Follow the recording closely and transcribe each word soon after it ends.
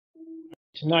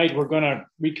Tonight, we're going to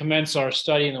recommence our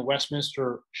study in the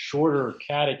Westminster Shorter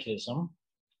Catechism.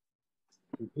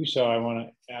 To do so, I want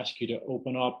to ask you to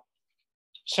open up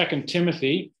 2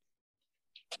 Timothy.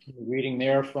 We're reading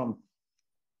there from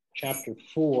chapter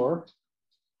 4.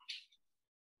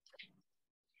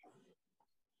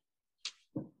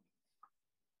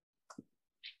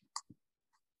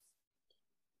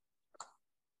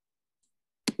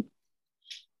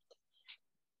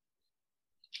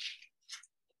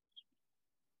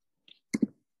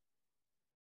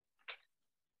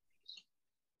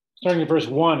 Starting at verse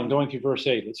 1 and going through verse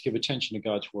 8, let's give attention to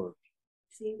God's word.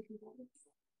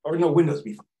 Or no, Windows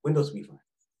B5. Windows B5.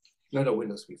 No,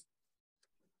 Windows B5.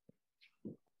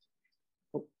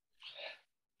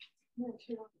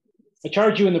 I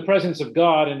charge you in the presence of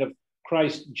God and of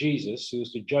Christ Jesus, who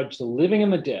is to judge the living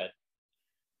and the dead.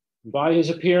 And by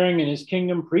his appearing in his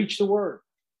kingdom, preach the word.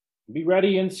 Be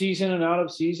ready in season and out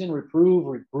of season,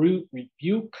 reprove,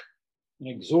 rebuke, and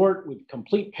exhort with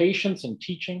complete patience and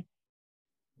teaching.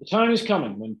 The time is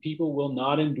coming when people will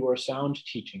not endure sound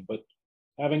teaching, but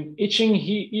having itching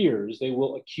ears, they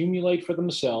will accumulate for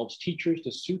themselves teachers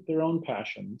to suit their own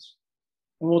passions,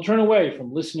 and will turn away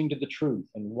from listening to the truth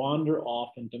and wander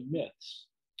off into myths.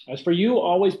 As for you,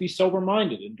 always be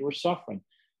sober-minded, endure suffering,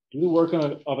 do the work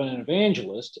of an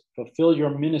evangelist, fulfill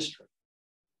your ministry.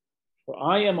 For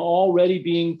I am already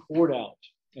being poured out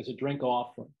as a drink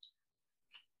offering,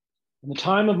 and the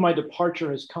time of my departure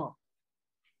has come.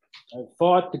 I have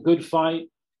fought the good fight.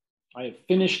 I have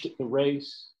finished the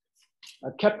race.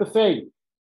 I've kept the faith.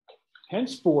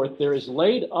 Henceforth, there is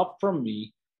laid up for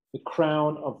me the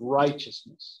crown of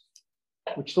righteousness,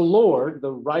 which the Lord,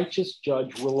 the righteous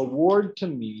judge, will award to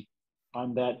me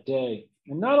on that day.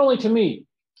 And not only to me,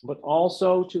 but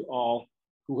also to all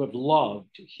who have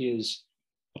loved his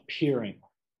appearing.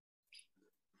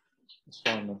 That's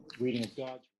from the reading of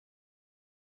God's